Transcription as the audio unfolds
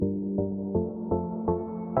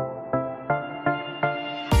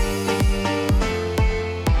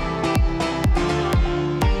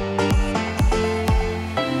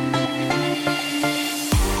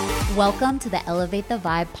Welcome to the Elevate the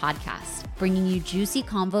Vibe podcast, bringing you juicy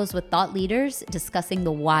convos with thought leaders discussing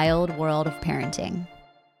the wild world of parenting.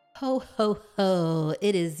 Ho, ho, ho.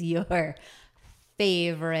 It is your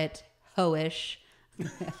favorite hoish.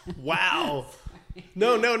 Wow.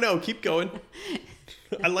 No. Keep going.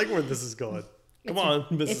 I like where this is going. Come on,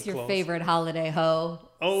 Mrs. It's your Claus. favorite holiday ho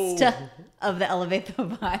of the Elevate the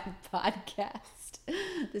Vibe podcast.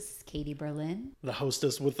 This is Katie Berlin. The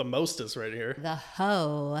hostess with the mostest right here. The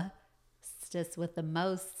hostess with the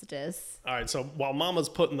mostest. All right, so while Mama's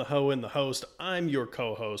putting the hoe in the host, I'm your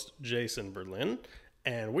co-host, Jason Berlin,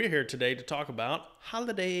 and we're here today to talk about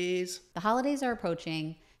holidays. The holidays are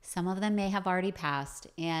approaching. Some of them may have already passed,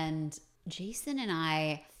 and Jason and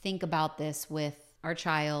I think about this with our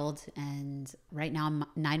child, and right now I'm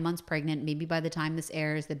 9 months pregnant. Maybe by the time this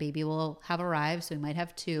airs, the baby will have arrived, so we might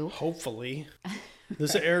have two. Hopefully.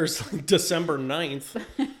 This airs like December 9th.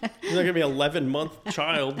 You're not going to be an 11-month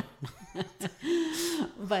child.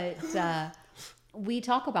 But we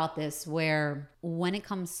talk about this where when it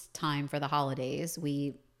comes time for the holidays,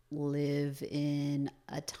 we live in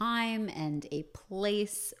a time and a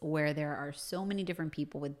place where there are so many different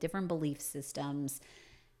people with different belief systems.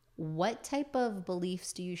 What type of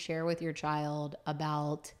beliefs do you share with your child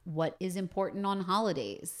about what is important on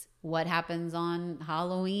holidays? What happens on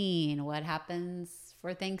Halloween? What happens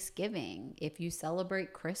for Thanksgiving? If you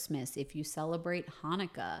celebrate Christmas, if you celebrate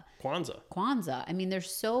Hanukkah, Kwanzaa. I mean,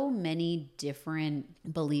 there's so many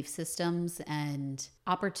different belief systems and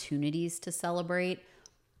opportunities to celebrate.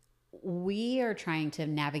 We are trying to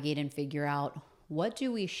navigate and figure out, what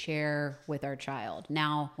do we share with our child?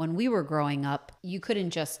 Now, when we were growing up, you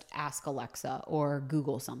couldn't just ask Alexa or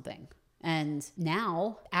Google something. And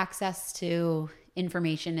now access to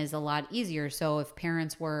information is a lot easier. So if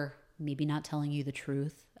parents were maybe not telling you the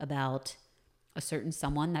truth about a certain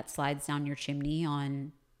someone that slides down your chimney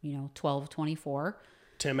on, 12/24.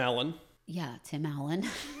 Tim Allen. Yeah, Tim Allen.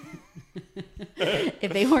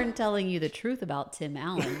 If they weren't telling you the truth about Tim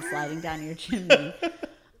Allen sliding down your chimney,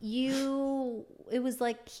 it was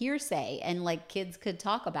like hearsay, and like kids could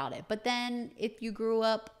talk about it. But then if you grew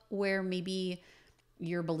up where maybe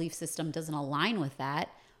your belief system doesn't align with that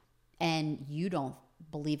and you don't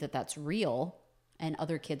believe that that's real, and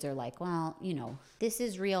other kids are like, well, this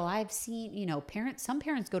is real. I've seen, some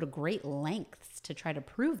parents go to great lengths to try to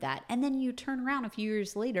prove that. And then you turn around a few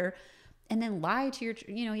years later and then lie to your,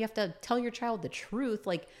 you have to tell your child the truth.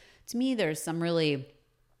 Like, to me, there's some really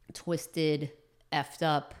twisted, effed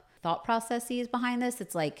up thought processes behind this.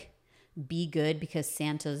 It's like, be good because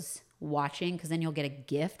Santa's watching, because then you'll get a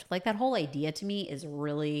gift. Like, that whole idea to me is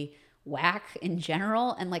really whack in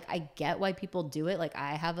general. And like, I get why people do it. Like,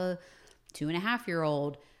 I have a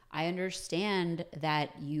 2.5-year-old. I understand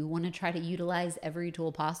that you want to try to utilize every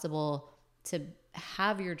tool possible to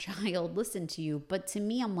have your child listen to you. But to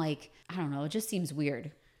me, I'm like, I don't know, it just seems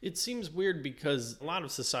weird. It seems weird because a lot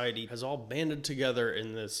of society has all banded together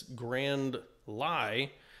in this grand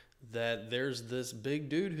lie that there's this big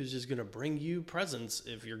dude who's just going to bring you presents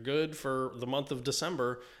if you're good for the month of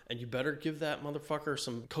December, and you better give that motherfucker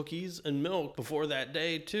some cookies and milk before that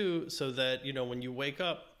day too, so that, when you wake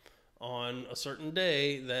up on a certain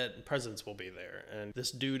day, that presents will be there. And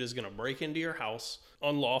this dude is going to break into your house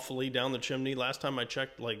unlawfully down the chimney. Last time I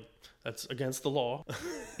checked, that's against the law.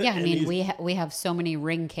 Yeah, I mean, we have so many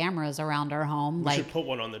Ring cameras around our home. We should put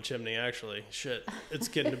one on the chimney, actually. Shit, it's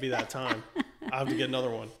getting to be that time. I have to get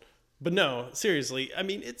another one. But no, seriously, I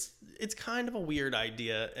mean, it's kind of a weird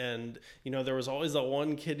idea. And, there was always that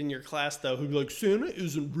one kid in your class, though, who'd be like, Santa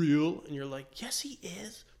isn't real. And you're like, yes, he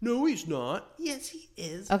is. No, he's not. Yes, he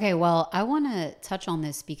is. Okay, well, I want to touch on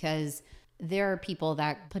this because there are people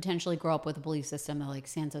that potentially grow up with a belief system that like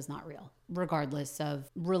Santa's not real. Regardless of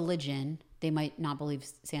religion, they might not believe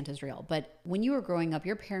Santa's real. But when you were growing up,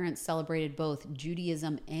 your parents celebrated both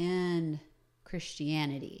Judaism and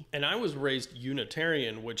Christianity. And I was raised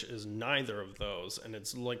Unitarian, which is neither of those. And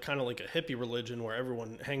it's like kind of like a hippie religion where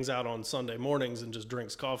everyone hangs out on Sunday mornings and just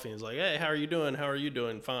drinks coffee and is like, hey, how are you doing? How are you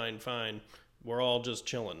doing? Fine. We're all just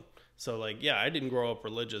chilling. So like, yeah, I didn't grow up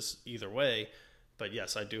religious either way. But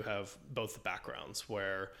yes, I do have both the backgrounds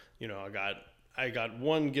where, I got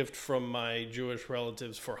one gift from my Jewish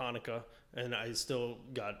relatives for Hanukkah, and I still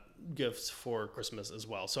got gifts for Christmas as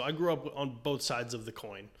well. So I grew up on both sides of the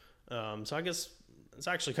coin. So I guess it's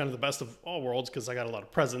actually kind of the best of all worlds because I got a lot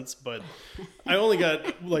of presents, but I only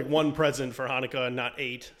got like one present for Hanukkah and not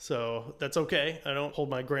 8. So that's okay. I don't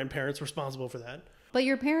hold my grandparents responsible for that. But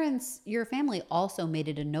your family also made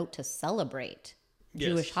it a note to celebrate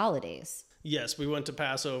Jewish holidays. Yes, we went to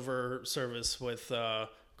Passover service with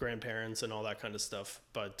grandparents and all that kind of stuff.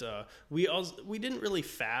 But we didn't really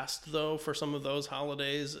fast though for some of those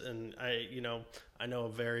holidays, and I know a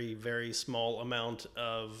very, very small amount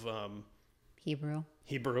of Hebrew.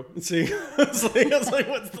 See, I was like,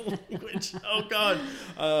 what's the language? Oh God,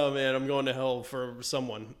 oh man, I'm going to hell for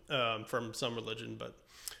someone from some religion. But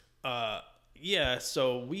yeah,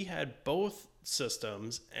 so we had both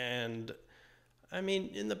systems, and I mean,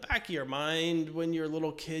 in the back of your mind, when you're a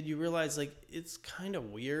little kid, you realize like it's kind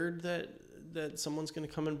of weird that someone's going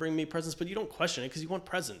to come and bring me presents, but you don't question it because you want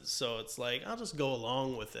presents. So it's like, I'll just go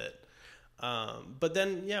along with it. But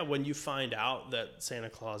then, yeah, when you find out that Santa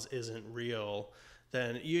Claus isn't real,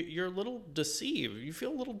 then you're a little deceived. You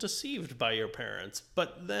feel a little deceived by your parents,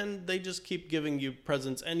 but then they just keep giving you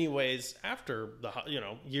presents anyways after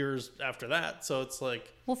years after that. So it's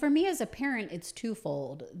like, well, for me as a parent, it's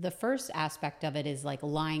twofold. The first aspect of it is like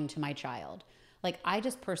lying to my child. Like, I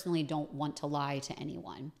just personally don't want to lie to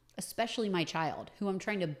anyone, especially my child, who I'm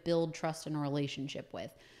trying to build trust in a relationship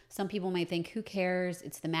with. Some people might think, who cares?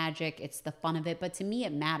 It's the magic, it's the fun of it. But to me,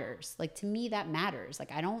 it matters. Like, to me, that matters.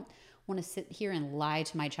 Like, I don't want to sit here and lie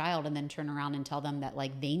to my child and then turn around and tell them that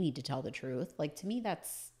like they need to tell the truth. Like, to me,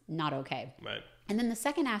 that's not okay. Right. And then the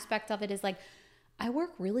second aspect of it is like, I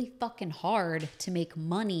work really fucking hard to make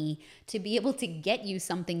money to be able to get you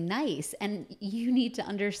something nice. And you need to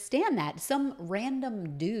understand that. Some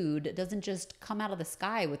random dude doesn't just come out of the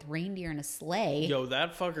sky with reindeer and a sleigh. Yo,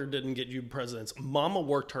 that fucker didn't get you presents. Mama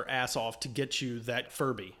worked her ass off to get you that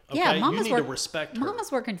Furby. Okay? Yeah, you need to respect her.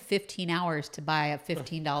 Mama's working 15 hours to buy a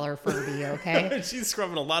 $15 Furby, okay? She's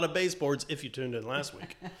scrubbing a lot of baseboards if you tuned in last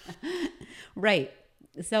week. Right.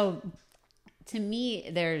 So to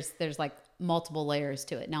me, there's like multiple layers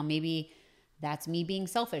to it. Now, maybe that's me being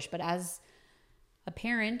selfish, but as a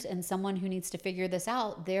parent and someone who needs to figure this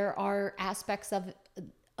out, there are aspects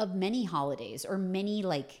of many holidays or many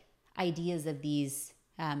like ideas of these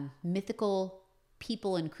mythical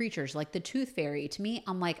people and creatures, like the tooth fairy. To me,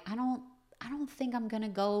 I'm like, I don't think I'm gonna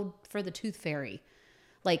go for the tooth fairy.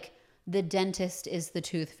 Like, the dentist is the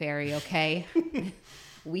tooth fairy, okay?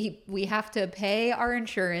 We have to pay our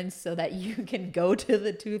insurance so that you can go to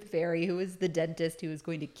the tooth fairy, who is the dentist who is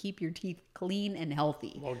going to keep your teeth clean and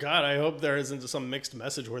healthy. Well, God, I hope there isn't some mixed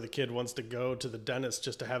message where the kid wants to go to the dentist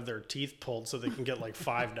just to have their teeth pulled so they can get like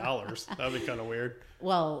 $5. That'd be kind of weird.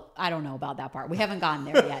 Well, I don't know about that part. We haven't gotten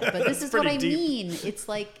there yet, but this is what I mean. It's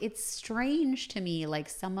like, it's strange to me, like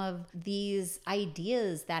some of these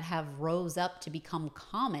ideas that have rose up to become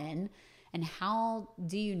common, and how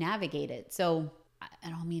do you navigate it? So I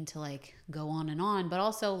don't mean to like go on and on, but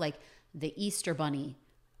also like the Easter Bunny.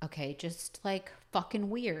 Okay, just like fucking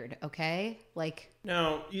weird, okay? Like,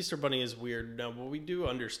 now, Easter Bunny is weird. No, but we do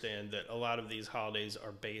understand that a lot of these holidays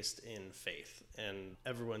are based in faith, and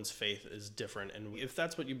everyone's faith is different. And if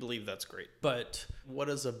that's what you believe, that's great. But what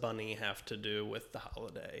does a bunny have to do with the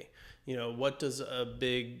holiday? You know, what does a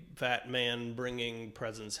big fat man bringing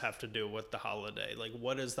presents have to do with the holiday? Like,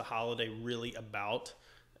 what is the holiday really about?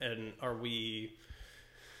 And are we,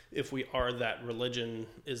 if we are that religion,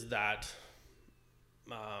 is that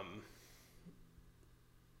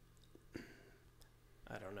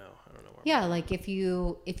I don't know. yeah, like if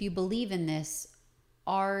you believe in this,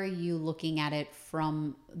 are you looking at it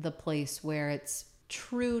from the place where it's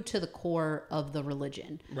true to the core of the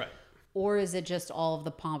religion? Right. Or is it just all of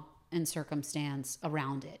the pomp and circumstance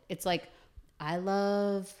around it? It's like, I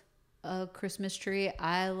love a Christmas tree.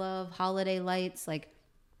 I love holiday lights. Like,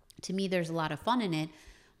 to me, there's a lot of fun in it,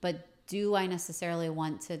 but do I necessarily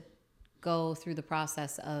want to go through the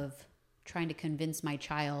process of trying to convince my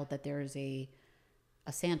child that there's a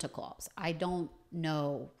Santa Claus? I don't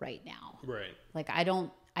know right now. Right. Like, I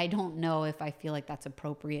don't know if I feel like that's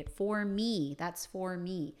appropriate for me. That's for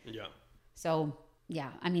me. Yeah. So,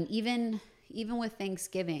 yeah, I mean, even with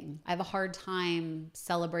Thanksgiving, I have a hard time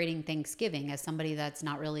celebrating Thanksgiving as somebody that's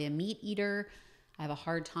not really a meat eater. I have a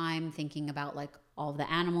hard time thinking about like all the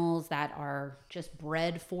animals that are just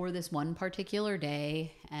bred for this one particular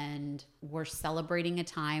day. And we're celebrating a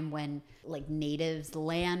time when like natives'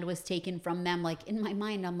 land was taken from them. Like, in my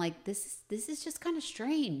mind, I'm like, this is just kind of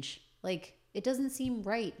strange. Like, it doesn't seem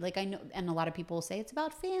right. Like, I know, and a lot of people say it's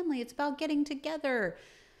about family, it's about getting together.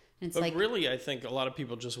 And it's but like, really, I think a lot of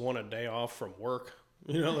people just want a day off from work.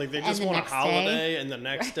 You know, like they just the want a next holiday, day. and the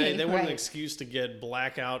next Right, day they want an right. excuse to get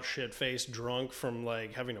blackout, shit-faced drunk from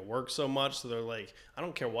like having to work so much. So they're like, I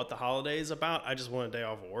don't care what the holiday is about. I just want a day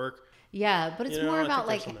off of work. yeah, but it's You know, more I about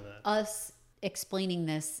think like there's some of that. us explaining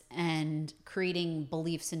this and creating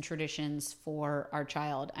beliefs and traditions for our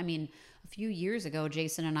child. I mean, a few years ago,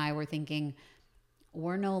 Jason and I were thinking,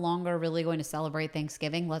 we're no longer really going to celebrate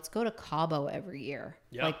Thanksgiving. Let's go to Cabo every year.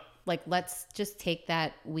 Yeah. Like let's just take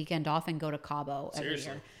that weekend off and go to Cabo every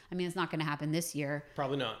Seriously. year. I mean, it's not going to happen this year.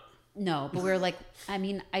 Probably not. No, but we're like, I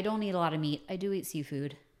mean, I don't eat a lot of meat. I do eat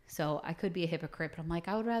seafood. So I could be a hypocrite, but I'm like,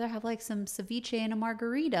 I would rather have like some ceviche and a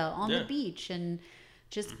margarita on the beach and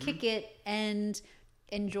just kick it and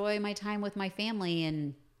enjoy my time with my family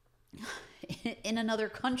and in another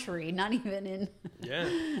country, not even in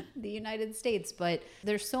the United States. But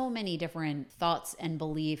there's so many different thoughts and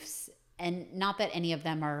beliefs, and not that any of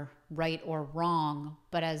them are right or wrong,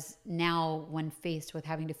 but as now when faced with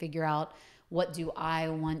having to figure out what do I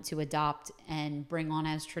want to adopt and bring on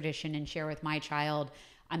as tradition and share with my child,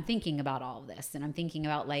 I'm thinking about all of this, and I'm thinking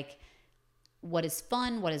about like what is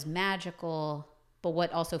fun, what is magical, but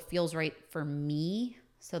what also feels right for me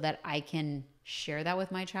so that I can share that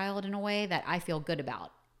with my child in a way that I feel good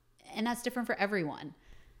about. And that's different for everyone.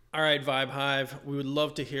 All right, Vibe Hive, we would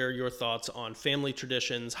love to hear your thoughts on family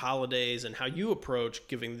traditions, holidays, and how you approach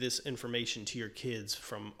giving this information to your kids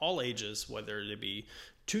from all ages, whether it be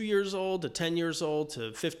 2 years old to 10 years old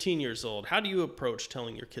to 15 years old. How do you approach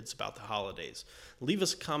telling your kids about the holidays? Leave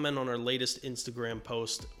us a comment on our latest Instagram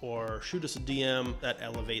post or shoot us a DM at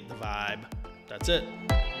Elevate the Vibe. That's it.